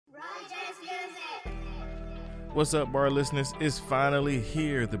What's up, bar listeners? It's finally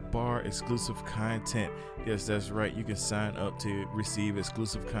here, the bar exclusive content. Yes, that's right. You can sign up to receive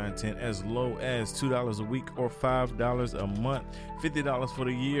exclusive content as low as $2 a week or $5 a month, $50 for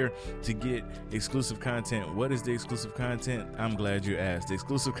the year to get exclusive content. What is the exclusive content? I'm glad you asked. The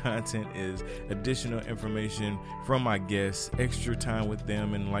exclusive content is additional information from my guests, extra time with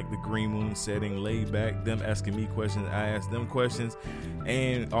them in like the green moon setting, laid back, them asking me questions, I ask them questions,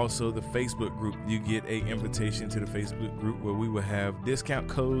 and also the Facebook group. You get an invitation to the Facebook group where we will have discount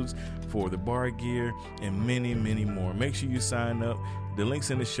codes for the bar gear and many, many more. Make sure you sign up. The link's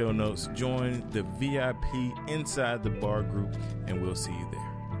in the show notes. Join the VIP inside the bar group, and we'll see you there.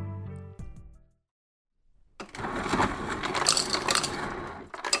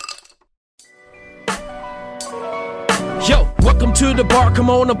 Yo, welcome to the bar. Come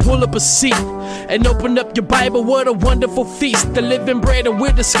on and pull up a seat and open up your Bible. What a wonderful feast. The living bread, and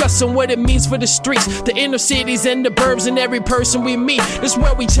we're discussing what it means for the streets, the inner cities and the burbs, and every person we meet. This is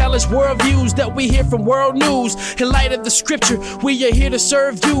where we challenge worldviews that we hear from world news. In light of the scripture, we are here to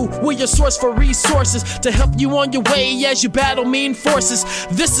serve you. We're your source for resources to help you on your way as you battle mean forces.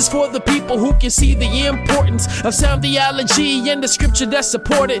 This is for the people who can see the importance of sound theology and the scripture that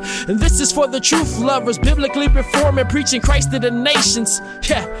support it. And this is for the truth lovers, biblically reforming, preaching Christ to the nations.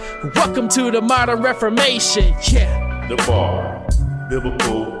 Yeah, welcome to the modern Reformation. Yeah, the bar,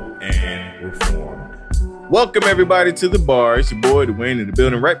 biblical and reformed. Welcome everybody to the bar. It's your boy Dwayne in the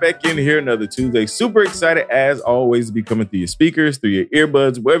building, right back in here another Tuesday. Super excited as always to be coming through your speakers, through your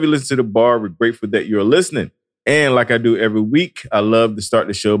earbuds, wherever you listen to the bar. We're grateful that you're listening. And like I do every week, I love to start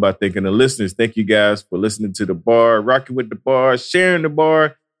the show by thanking the listeners. Thank you guys for listening to the bar, rocking with the bar, sharing the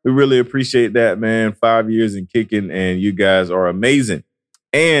bar. We really appreciate that, man. 5 years and kicking, and you guys are amazing.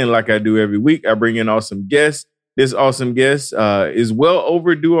 And like I do every week, I bring in awesome guests. This awesome guest is well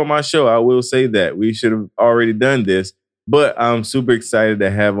overdue on my show. I will say that. We should have already done this, but I'm super excited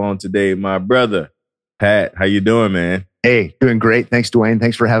to have on today my brother, Pat. How you doing, man? Hey, doing great. Thanks, Dwayne.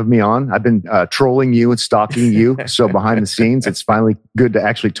 Thanks for having me on. I've been trolling you and stalking you. So behind the scenes, it's finally good to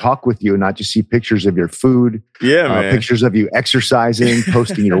actually talk with you and not just see pictures of your food. Yeah, man. Pictures of you exercising,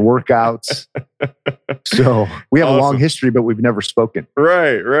 posting your workouts. So we have a long history, but we've never spoken.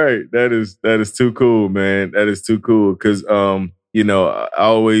 Right. That is too cool, man. That is too cool. Because, I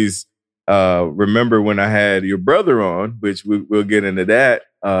always remember when I had your brother on, which we'll get into that.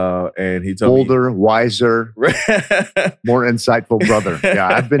 And he told me older, wiser, more insightful brother. Yeah,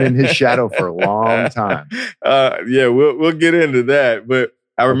 I've been in his shadow for a long time. We'll get into that. But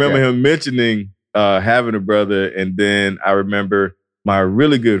I remember him mentioning having a brother, and then I remember my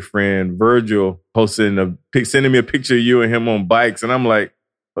really good friend Virgil sending me a picture of you and him on bikes, and I'm like,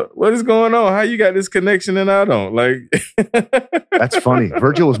 what is going on? How you got this connection and I don't? Like, that's funny.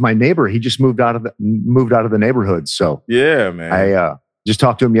 Virgil was my neighbor. He just moved out of the neighborhood. So yeah, man. I just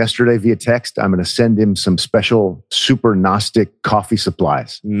talked to him yesterday via text. I'm going to send him some special super Gnostic coffee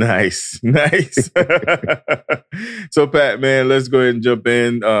supplies. Nice. So Pat, man, let's go ahead and jump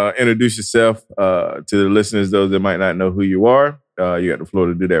in. Introduce yourself to the listeners, those that might not know who you are. You got the floor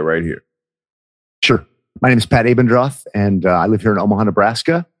to do that right here. Sure. My name is Pat Abendroth, and I live here in Omaha,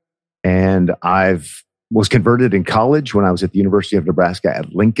 Nebraska. And was converted in college when I was at the University of Nebraska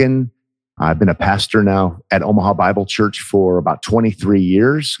at Lincoln. I've been a pastor now at Omaha Bible Church for about 23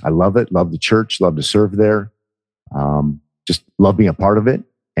 years. I love it. Love the church. Love to serve there. Just love being a part of it.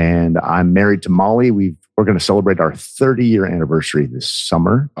 And I'm married to Molly. We're going to celebrate our 30-year anniversary this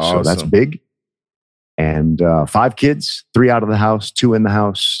summer. Awesome. So that's big. And 5 kids, 3 out of the house, 2 in the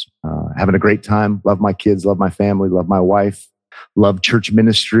house. Having a great time. Love my kids. Love my family. Love my wife. Love church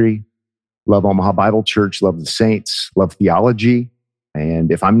ministry. Love Omaha Bible Church. Love the saints. Love theology.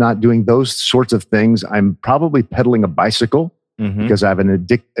 And if I'm not doing those sorts of things, I'm probably pedaling a bicycle because I have an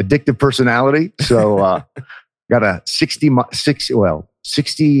addictive personality. So got a 60,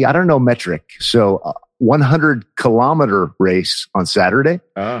 I don't know metric. So 100-kilometer race on Saturday.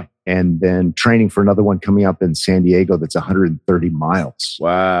 And then training for another one coming up in San Diego that's 130 miles.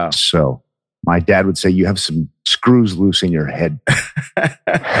 Wow. So my dad would say, you have some screws loose in your head.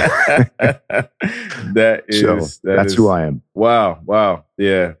 That's who I am. Wow.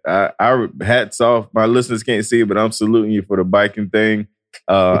 Yeah. I hats off. My listeners can't see it, but I'm saluting you for the biking thing.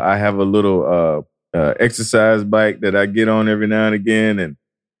 I have a little exercise bike that I get on every now and again, and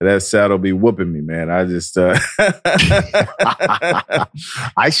that saddle be whooping me, man. I just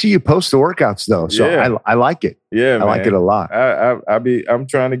I see you post the workouts though, so yeah. I like it. Yeah, I like it a lot. I'm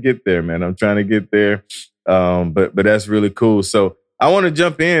trying to get there, man. I'm trying to get there. But that's really cool. So I want to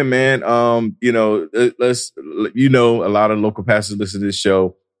jump in, man. A lot of local pastors listen to this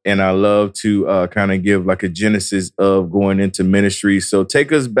show. and I love to kind of give like a genesis of going into ministry. So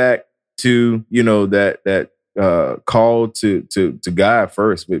take us back to, that call to God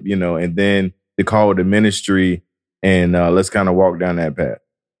first, but, and then the call to ministry, and let's kind of walk down that path.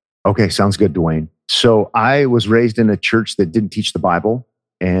 Okay, sounds good, Dwayne. So I was raised in a church that didn't teach the Bible.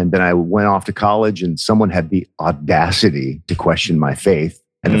 And then I went off to college, and someone had the audacity to question my faith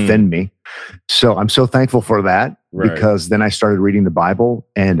and offend me. So I'm so thankful for that, because then I started reading the Bible.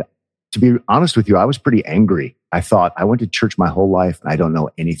 And to be honest with you, I was pretty angry. I thought, I went to church my whole life and I don't know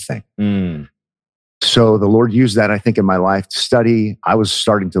anything. So the Lord used that, I think, in my life to study. I was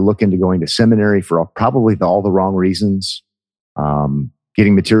starting to look into going to seminary for probably all the wrong reasons.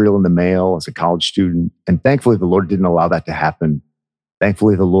 Getting material in the mail as a college student. And thankfully, the Lord didn't allow that to happen.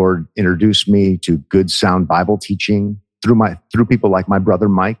 Thankfully, the Lord introduced me to good, sound Bible teaching through people like my brother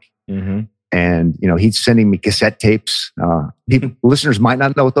Mike. And, he's sending me cassette tapes. Listeners might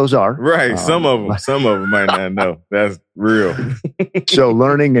not know what those are. Right. Some of them might not know. That's real. So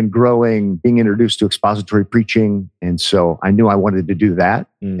learning and growing, being introduced to expository preaching. And so I knew I wanted to do that.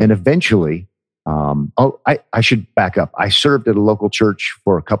 And eventually, I should back up. I served at a local church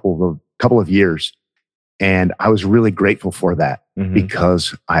for a couple of years. And I was really grateful for that,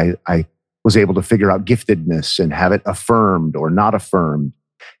 because I was able to figure out giftedness and have it affirmed or not affirmed.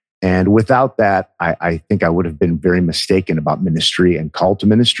 And without that, I think I would have been very mistaken about ministry and called to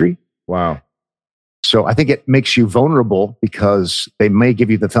ministry. Wow. So I think it makes you vulnerable, because they may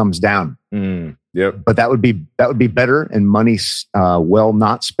give you the thumbs down. Yep. But that would be better, and money well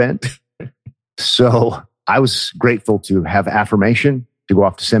not spent. So I was grateful to have affirmation, to go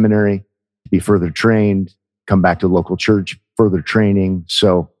off to seminary, to be further trained, come back to local church, further training.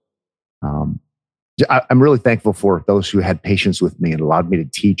 So I'm really thankful for those who had patience with me and allowed me to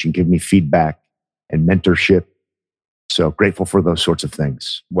teach and give me feedback and mentorship. So grateful for those sorts of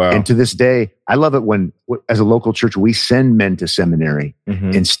things. Wow. And to this day, I love it when, as a local church, we send men to seminary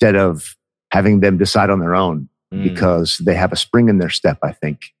instead of having them decide on their own, because they have a spring in their step, I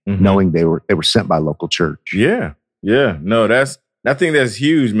think, knowing they were sent by a local church. Yeah. Yeah. No, I think that's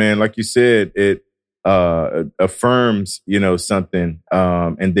huge, man. Like you said, it affirms, something.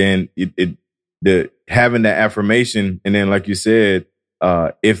 And then having that affirmation, and then like you said,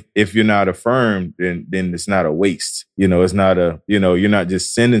 if you're not affirmed, then it's not a waste. It's not you're not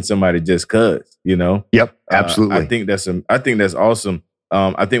just sending somebody just cause. Yep, absolutely. I think that's awesome.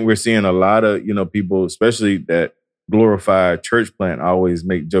 I think we're seeing a lot of people, especially that glorify church plant. I always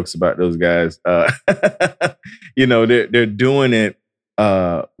make jokes about those guys. They're doing it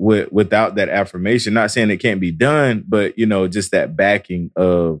without that affirmation. Not saying it can't be done, but just that backing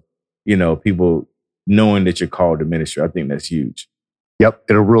of people knowing that you're called to ministry. I think that's huge. Yep.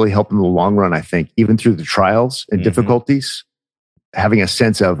 It'll really help in the long run, I think, even through the trials and difficulties, having a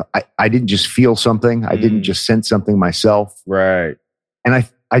sense of, I didn't just feel something. I didn't just sense something myself. Right. And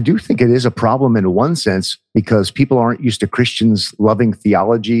I do think it is a problem in one sense, because people aren't used to Christians loving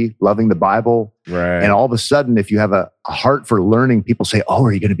theology, loving the Bible. Right. And all of a sudden, if you have a heart for learning, people say, "Oh,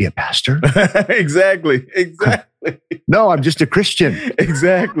 are you going to be a pastor?" Exactly. No, I'm just a Christian.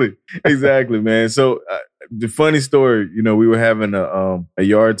 Exactly, man. So the funny story, we were having a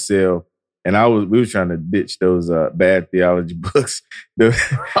yard sale, and we were trying to ditch those bad theology books. We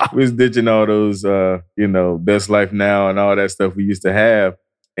was ditching all those, Best Life Now and all that stuff we used to have.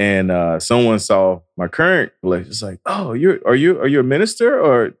 And someone saw my current collection. It's like, "Oh, are you a minister?"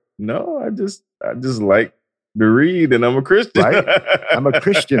 Or, "No, I just like to read, and I'm a Christian." Right? I'm a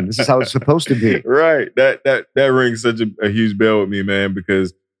Christian. This is how it's supposed to be. Right. That rings such a huge bell with me, man,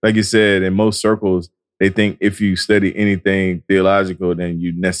 because like you said, in most circles, they think if you study anything theological, then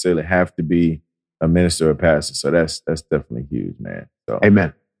you necessarily have to be a minister or a pastor. So that's definitely huge, man. So,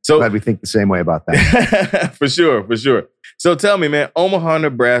 amen. So glad we think the same way about that. For sure. So tell me, man, Omaha,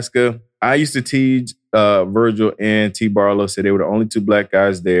 Nebraska. I used to teach Virgil and T. Barlow. Said they were the only two Black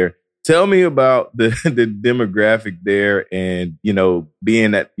guys there. Tell me about the demographic there, and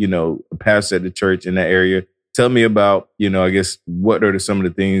being that a pastor at the church in that area. Tell me about I guess what are some of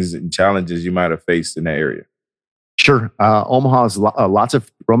the things and challenges you might have faced in that area. Sure, Omaha has lots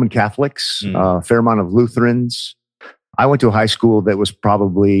of Roman Catholics, a fair amount of Lutherans. I went to a high school that was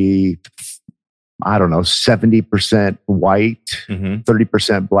probably 70% white,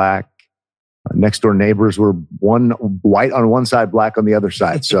 30% Black. Next door neighbors were one white on one side, Black on the other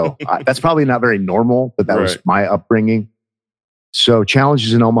side. So that's probably not very normal, but that was my upbringing. So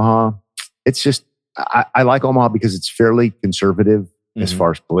challenges in Omaha. It's just, I like Omaha because it's fairly conservative as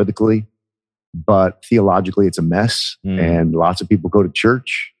far as politically, but theologically it's a mess. And lots of people go to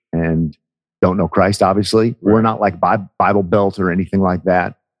church and don't know Christ, obviously. We're not like Bible Belt or anything like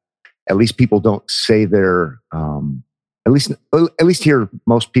that. at least people don't say they're, at least here,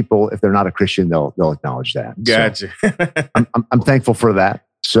 most people, if they're not a Christian, they'll acknowledge that. Gotcha. So I'm thankful for that.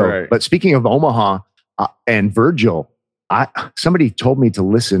 So, Right. But speaking of Omaha and Virgil, somebody told me to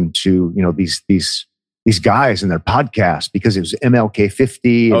listen to, these guys and their podcast because it was MLK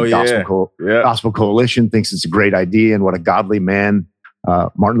 50 and Gospel Coalition thinks it's a great idea and what a godly man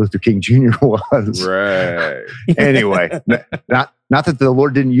Martin Luther King Jr. was. Right. Anyway, not that the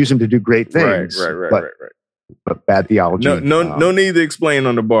Lord didn't use him to do great things. Right. But bad theology. No need to explain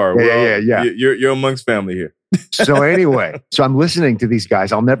on the bar. Yeah. You're amongst family here. So anyway, I'm listening to these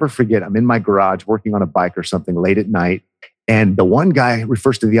guys. I'll never forget. I'm in my garage working on a bike or something late at night. And the one guy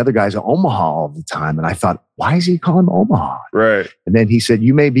refers to the other guys as Omaha all the time. And I thought, why is he calling him Omaha? Right. And then he said,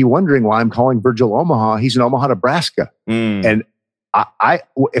 you may be wondering why I'm calling Virgil Omaha. He's in Omaha, Nebraska. And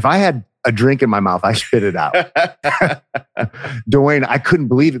if I had a drink in my mouth, I spit it out. Dwayne, I couldn't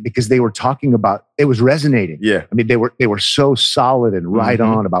believe it because they were talking about, it was resonating. Yeah. I mean, they were so solid and right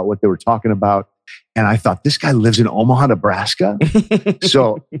on about what they were talking about. And I thought, this guy lives in Omaha, Nebraska.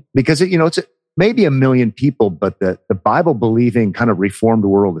 So, because it's maybe 1 million people, but the Bible believing kind of reformed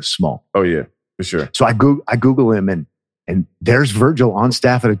world is small. Oh yeah, for sure. So I Google him and there's Virgil on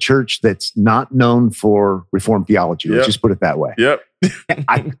staff at a church that's not known for Reformed theology. Let's just put it that way. Yep.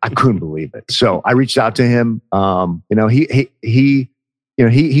 I couldn't believe it. So I reached out to him.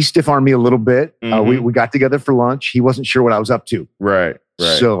 He stiff-armed me a little bit. We got together for lunch. He wasn't sure what I was up to. Right.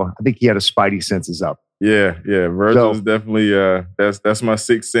 So I think he had his spidey senses up. Yeah. Virgil's definitely that's my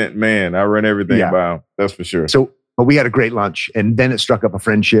 6th sense man. I run everything by him. That's for sure. So, but we had a great lunch, and then it struck up a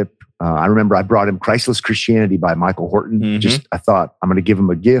friendship. I remember I brought him Christless Christianity by Michael Horton. I thought, I'm going to give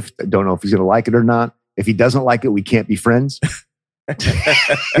him a gift. I don't know if he's going to like it or not. If he doesn't like it, we can't be friends.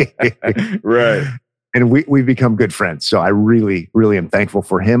 Right. And we become good friends. So I really, really am thankful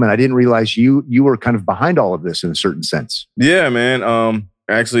for him. And I didn't realize you were kind of behind all of this in a certain sense. Yeah, man.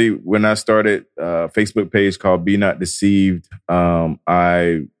 Actually, when I started a Facebook page called Be Not Deceived,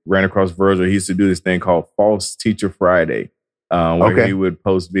 I ran across Virgil. He used to do this thing called False Teacher Friday, where he would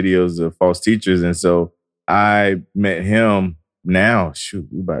post videos of false teachers. And so I met him now,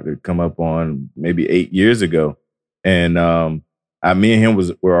 we're about to come up on maybe 8 years ago. And me and him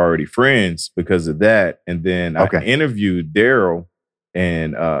were already friends because of that. And then I interviewed Daryl.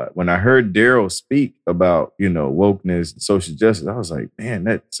 And when I heard Daryl speak about, wokeness and social justice, I was like, man,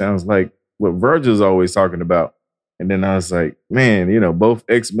 that sounds like what Virgil's always talking about. And then I was like, man, both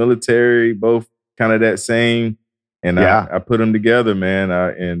ex-military, both kind of that same. And I put them together, man.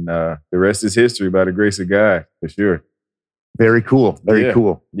 And the rest is history by the grace of God, for sure. Very cool. Very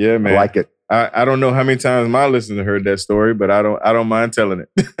cool. Yeah, man. I like it. I don't know how many times my listeners heard that story, but I don't mind telling it.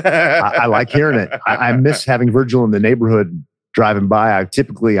 I like hearing it. I miss having Virgil in the neighborhood driving by. I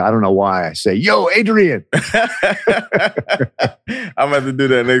don't know why I say, yo, Adrian. I'm going to do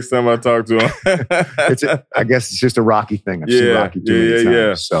that next time I talk to him. I guess it's just a Rocky thing. I've seen Rocky too many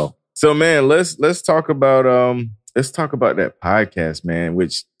times. So man, let's talk about that podcast, man,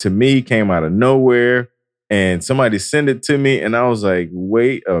 which to me came out of nowhere. And somebody sent it to me, and I was like,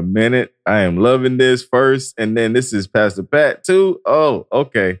 wait a minute. I am loving this first. And then this is Pastor Pat too. Oh,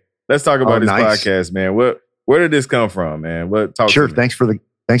 okay. Let's talk about this podcast, man. Where did this come from, man? Sure. Thanks for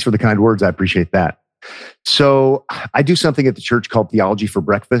the kind words. I appreciate that. So I do something at the church called Theology for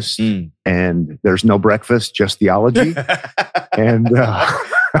Breakfast, and there's no breakfast, just theology. And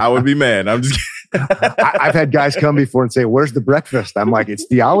I would be mad. I'm just kidding. I've had guys come before and say, where's the breakfast? I'm like, it's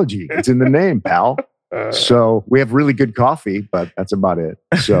theology. It's in the name, pal. So we have really good coffee, but that's about it.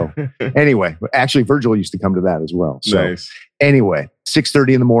 So anyway, actually Virgil used to come to that as well. So anyway,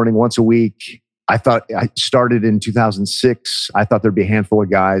 6:30 in the morning, once a week. I started in 2006. I thought there'd be a handful of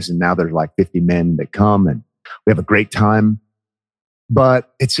guys, and now there's like 50 men that come, and we have a great time.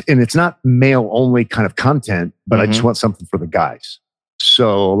 But it's not male only kind of content, but I just want something for the guys.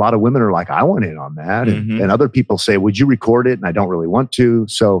 So a lot of women are like, I want in on that. And other people say, would you record it? And I don't really want to.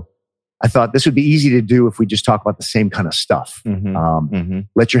 So I thought this would be easy to do if we just talk about the same kind of stuff.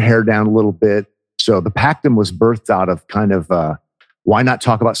 Let your hair down a little bit. So the Pactum was birthed out of kind of, why not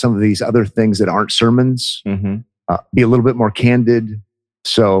talk about some of these other things that aren't sermons? Be a little bit more candid.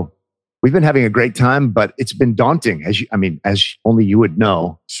 So we've been having a great time, but it's been daunting, as only you would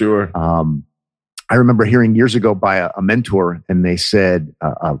know. Sure. I remember hearing years ago by a mentor, and they said,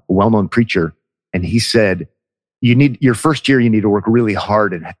 a well-known preacher, and he said, your first year, you need to work really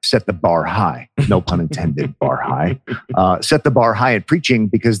hard and set the bar high. No pun intended, bar high. Set the bar high in preaching,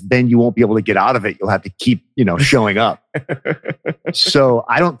 because then you won't be able to get out of it. You'll have to keep, showing up. So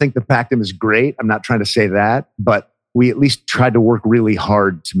I don't think the Pactum is great. I'm not trying to say that, but we at least tried to work really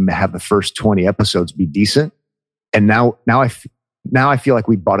hard to have the first 20 episodes be decent. And now I feel like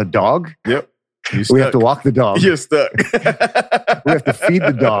we bought a dog. Yep. We have to walk the dog. You're stuck. We have to feed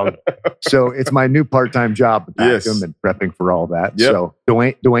the dog. So it's my new part-time job with Yes. him and prepping for all that. Yep. So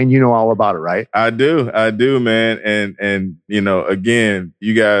Dwayne, you know all about it, right? I do, man. And again,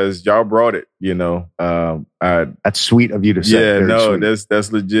 you guys, y'all brought it, That's sweet of you to say. yeah, Very no, sweet.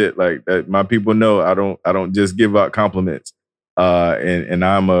 that's legit. Like that, my people know I don't just give out compliments. And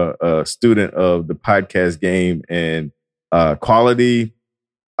I'm a student of the podcast game, and quality,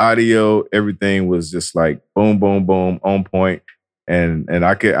 audio, everything was just like boom, boom, boom, on point. And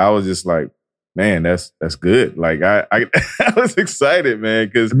I was just like, man, that's good. Like I was excited, man,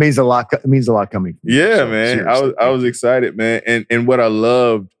 because It means a lot. It means a lot coming from you. yeah, So, man. seriously. I was excited, man. And what I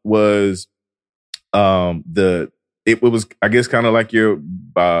loved was it was, I guess, kind of like your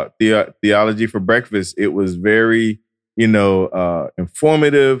theology for breakfast. It was very,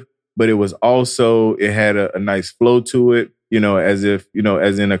 informative, but it was also, it had a nice flow to it, as if,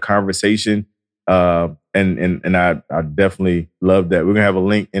 as in a conversation. And I definitely love that. We're gonna have a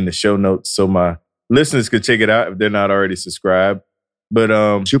link in the show notes so my listeners could check it out if they're not already subscribed.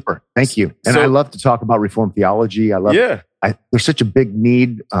 But Super. Thank you. And So- I love to talk about Reformed theology. I love. yeah, There's such a big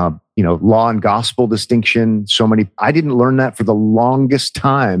need. Law and gospel distinction. So many. I didn't learn that for the longest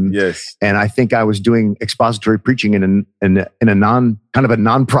time. yes, And I think I was doing expository preaching in a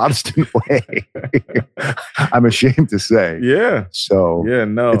non-Protestant way. I'm ashamed to say. yeah, So yeah.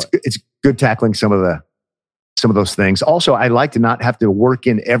 No, it's good tackling some of those things. Also, I like to not have to work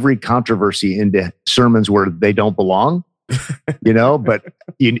in every controversy into sermons where they don't belong. But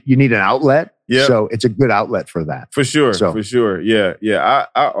you need an outlet. Yeah. So it's a good outlet for that. For sure, So- for sure. Yeah, yeah.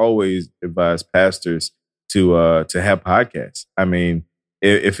 I always advise pastors to have podcasts. I mean,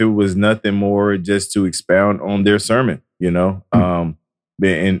 if it was nothing more just to expound on their sermon, and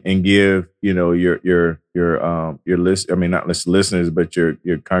give, your list, I mean, not list listeners, but your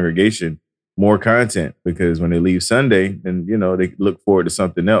congregation more content, because when they leave Sunday, then, they look forward to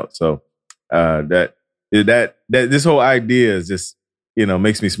something else. So that this whole idea is just,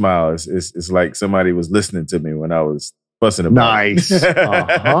 makes me smile. It's like somebody was listening to me when I was fussing about Nice. it.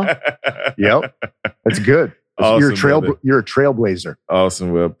 Uh-huh. Yep. That's good. Awesome, brother. You're a trailblazer.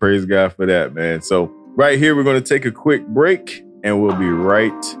 Awesome. Well, praise God for that, man. So right here, we're going to take a quick break and we'll be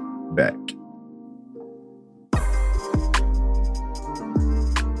right back.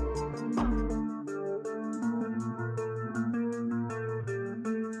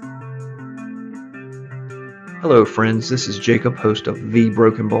 Hello, friends. This is Jacob, host of the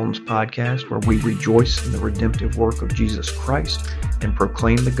Broken Bones podcast, where we rejoice in the redemptive work of Jesus Christ and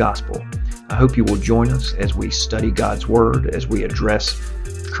proclaim the gospel. I hope you will join us as we study God's Word, as we address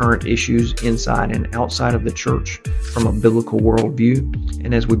current issues inside and outside of the church from a biblical worldview,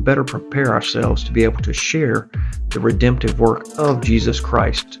 and as we better prepare ourselves to be able to share the redemptive work of Jesus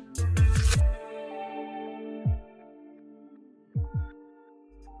Christ.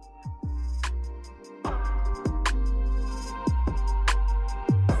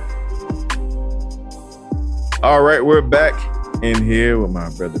 All right, we're back in here with my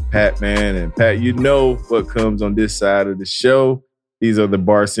brother Pat, man. And Pat, you know what comes on this side of the show. These are the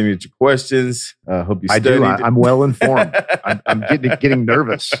bar signature questions. Hope you I studied. do. I'm well informed. I'm getting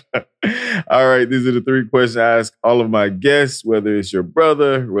nervous. All right, these are the three questions I ask all of my guests, whether it's your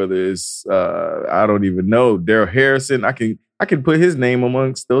brother, whether it's I don't even know, Daryl Harrison. I can put his name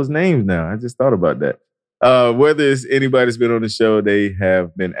amongst those names now. I just thought about that. Whether it's anybody that's been on the show, they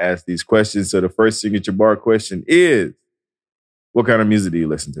have been asked these questions. So the first signature bar question is, what kind of music do you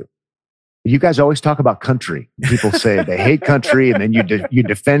listen to? You guys always talk about country. People say they hate country, and then you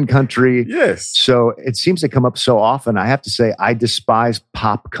defend country. Yes. So it seems to come up so often. I have to say, I despise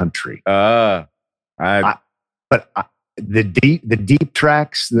pop country. The deep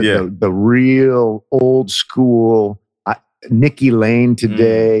tracks, Yeah. the real old school, Nikki Lane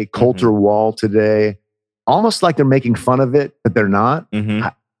today, Coulter Wall today, almost like they're making fun of it, but they're not.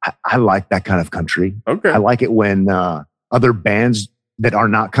 I like that kind of country. Okay. I like it when other bands that are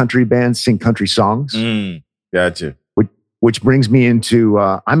not country bands sing country songs. Gotcha. Which brings me into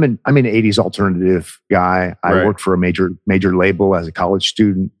I'm an 80s alternative guy. I Right. worked for a major label as a college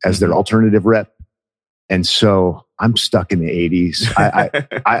student as their alternative rep, and so I'm stuck in the 80s.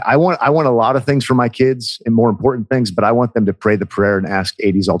 I want a lot of things for my kids and more important things, but I want them to pray the prayer and ask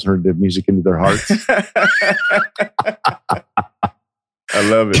 80s alternative music into their hearts. I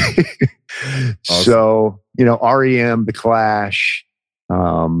love it. Awesome. So REM, The Clash,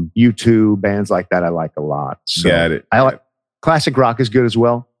 U2, bands like that I like a lot. So Got it. I like classic rock is good as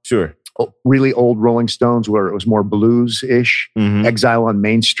well. Sure. really old Rolling Stones where it was more blues-ish. Mhm. Exile on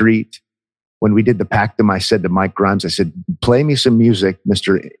Main Street. When we did the Pactum, I said to Mike Grimes, I said, play me some music,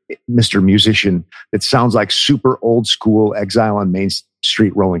 Mr. Musician, that sounds like super old school Exile on Main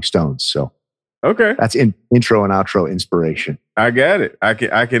Street Rolling Stones. So Okay. that's intro and outro inspiration. I got it. I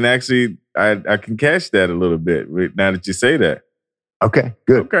can actually I can catch that a little bit now that you say that. Okay,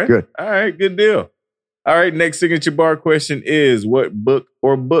 good. Okay. Good. All right, good deal. All right, next signature bar question is, what book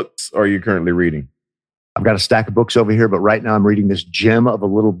or books are you currently reading? I've got a stack of books over here, but right now I'm reading this gem of a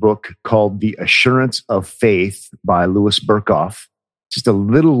little book called The Assurance of Faith by Louis Berkhoff. Just a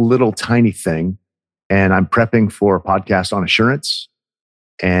little tiny thing. And I'm prepping for a podcast on assurance.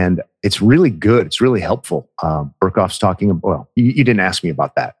 And it's really good. It's really helpful. Berkhoff's talking about, well, you didn't ask me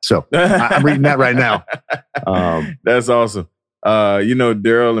about that. So I'm reading that right now. That's awesome.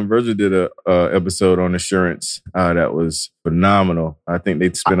 Daryl and Virgil did a episode on assurance that was phenomenal. I think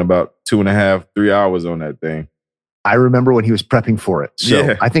they spent about 2.5, 3 hours on that thing. I remember when he was prepping for it. So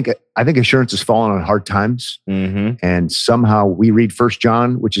Yeah. I think assurance has fallen on hard times. Mm-hmm. And somehow we read 1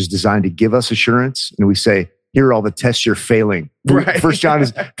 John, which is designed to give us assurance. And we say, here are all the tests you're failing. Right. 1 John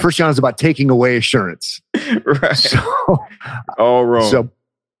is about taking away assurance. Right. So, All wrong. so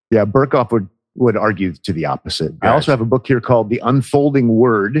yeah, Berkhoff would argue to the opposite. I Gotcha. also have a book here called The Unfolding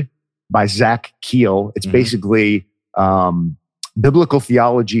Word by Zach Keel. It's Mhm. basically biblical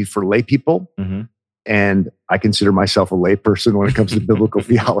theology for lay people. Mhm. And I consider myself a lay person when it comes to biblical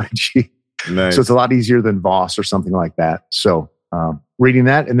theology. Nice. So it's a lot easier than Voss or something like that. So reading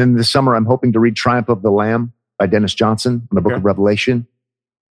that. And then this summer, I'm hoping to read Triumph of the Lamb by Dennis Johnson on the book Okay. of Revelation.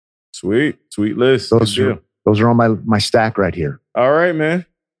 Sweet list. Those Good are deal. on my stack right here. All right, man.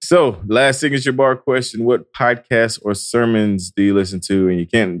 So, last signature bar question: what podcasts or sermons do you listen to? And you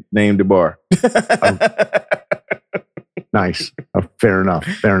can't name the bar. Nice. Fair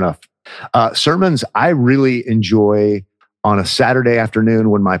enough. Sermons I really enjoy on a Saturday afternoon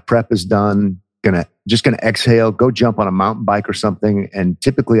when my prep is done. Just gonna exhale, go jump on a mountain bike or something, and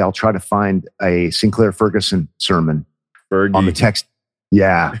typically I'll try to find a Sinclair Ferguson sermon Fergie. on the text.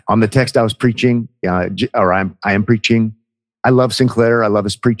 Yeah, on the text I was preaching, or I am preaching. I love Sinclair. I love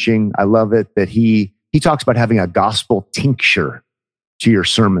his preaching. I love it that he talks about having a gospel tincture to your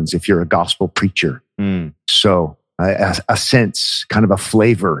sermons if you're a gospel preacher. Mm. So a sense, kind of a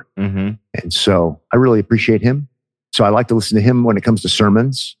flavor. Mm-hmm. And so I really appreciate him. So I like to listen to him when it comes to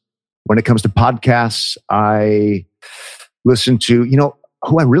sermons. When it comes to podcasts, I listen to,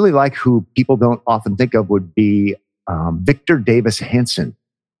 who I really like, who people don't often think of, would be Victor Davis Hanson.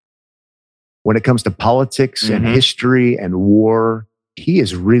 When it comes to politics and Mhm. history and war, he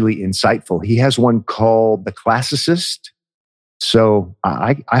is really insightful. He has one called The Classicist. So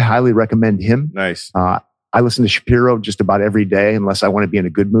I highly recommend him. Nice. I listen to Shapiro just about every day, unless I want to be in a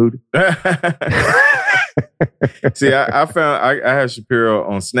good mood. See, I found I have Shapiro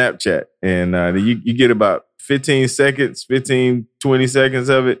on Snapchat, and you get about 20 seconds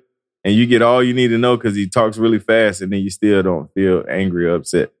of it, and you get all you need to know because he talks really fast, and then you still don't feel angry or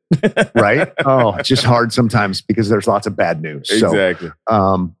upset. Right? Oh, it's just hard sometimes because there's lots of bad news. Exactly.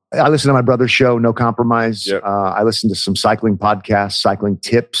 So I listen to my brother's show, No Compromise. Yep. I listen to some cycling podcasts, cycling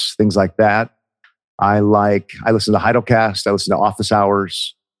tips, things like that. I listen to Heidelcast. I listen to Office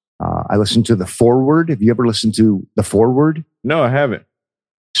Hours. I listen to The Forward. Have you ever listened to The Forward? No, I haven't.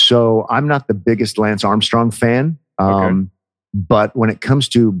 So I'm not the biggest Lance Armstrong fan. Okay. But when it comes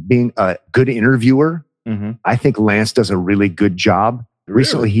to being a good interviewer, Mm-hmm. I think Lance does a really good job. Really?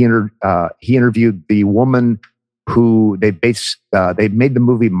 Recently, he interviewed the woman who they made the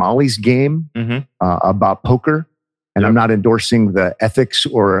movie Molly's Game Mm-hmm. about poker. And Yep. I'm not endorsing the ethics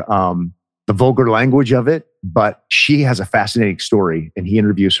or the vulgar language of it, but she has a fascinating story, and he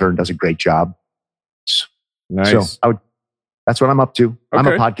interviews her and does a great job. Nice. So that's what I'm up to. I'm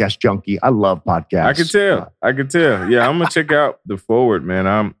a Okay. podcast junkie. I love podcasts. I could tell. Yeah, I'm gonna check out The Forward, man.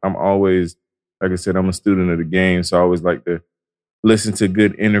 I'm always, like I said, I'm a student of the game, so I always like to listen to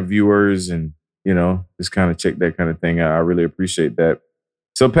good interviewers and just kind of check that kind of thing out. I really appreciate that.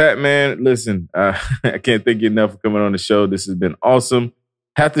 So, Pat, man, listen, I can't thank you enough for coming on the show. This has been awesome.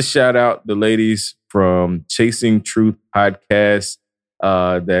 Have to shout out the ladies from Chasing Truth podcast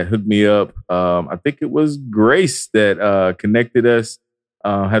that hooked me up. I think it was Grace that connected us.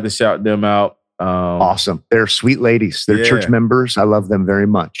 Had to shout them out. Awesome. They're sweet ladies. They're Yeah. church members. I love them very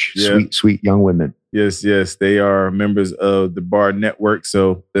much. Yeah. Sweet young women. Yes. They are members of the Bar Network.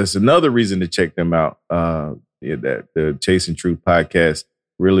 So there's another reason to check them out. That the Chasing Truth podcast,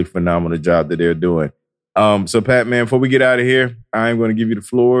 really phenomenal job that they're doing. So Pat, man, before we get out of here, I'm going to give you the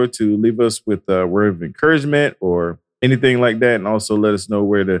floor to leave us with a word of encouragement or anything like that. And also let us know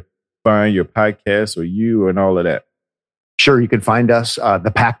where to find your podcast or you and all of that? Sure, you can find us.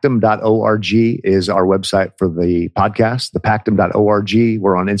 Thepactum.org is our website for the podcast. Thepactum.org.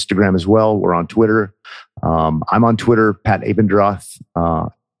 We're on Instagram as well. We're on Twitter. I'm on Twitter, Pat Abendroth,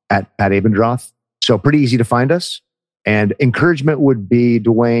 at Pat Abendroth. So pretty easy to find us. And encouragement would be,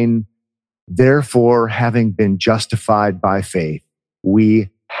 Dwayne, therefore, having been justified by faith, we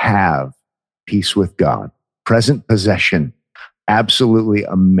have peace with God. Present possession. Absolutely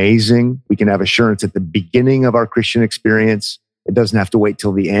amazing. We can have assurance at the beginning of our Christian experience. It doesn't have to wait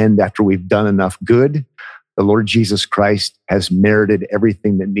till the end after we've done enough good. The Lord Jesus Christ has merited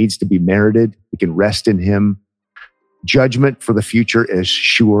everything that needs to be merited. We can rest in him. Judgment for the future is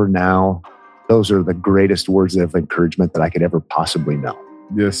sure now. Those are the greatest words of encouragement that I could ever possibly know.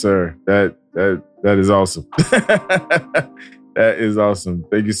 Yes, sir. That is awesome. That is awesome.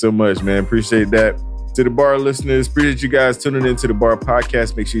 Thank you so much, man. Appreciate that. To the Bar listeners, appreciate you guys tuning into the Bar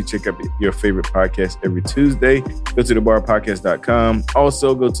Podcast. Make sure you check out your favorite podcast every Tuesday. Go to thebarpodcast.com.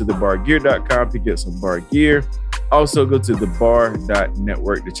 Also, go to thebargear.com to get some bar gear. Also, go to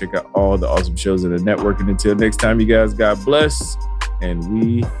thebar.network to check out all the awesome shows in the network. And until next time, you guys, God bless. And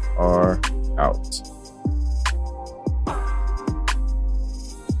we are out.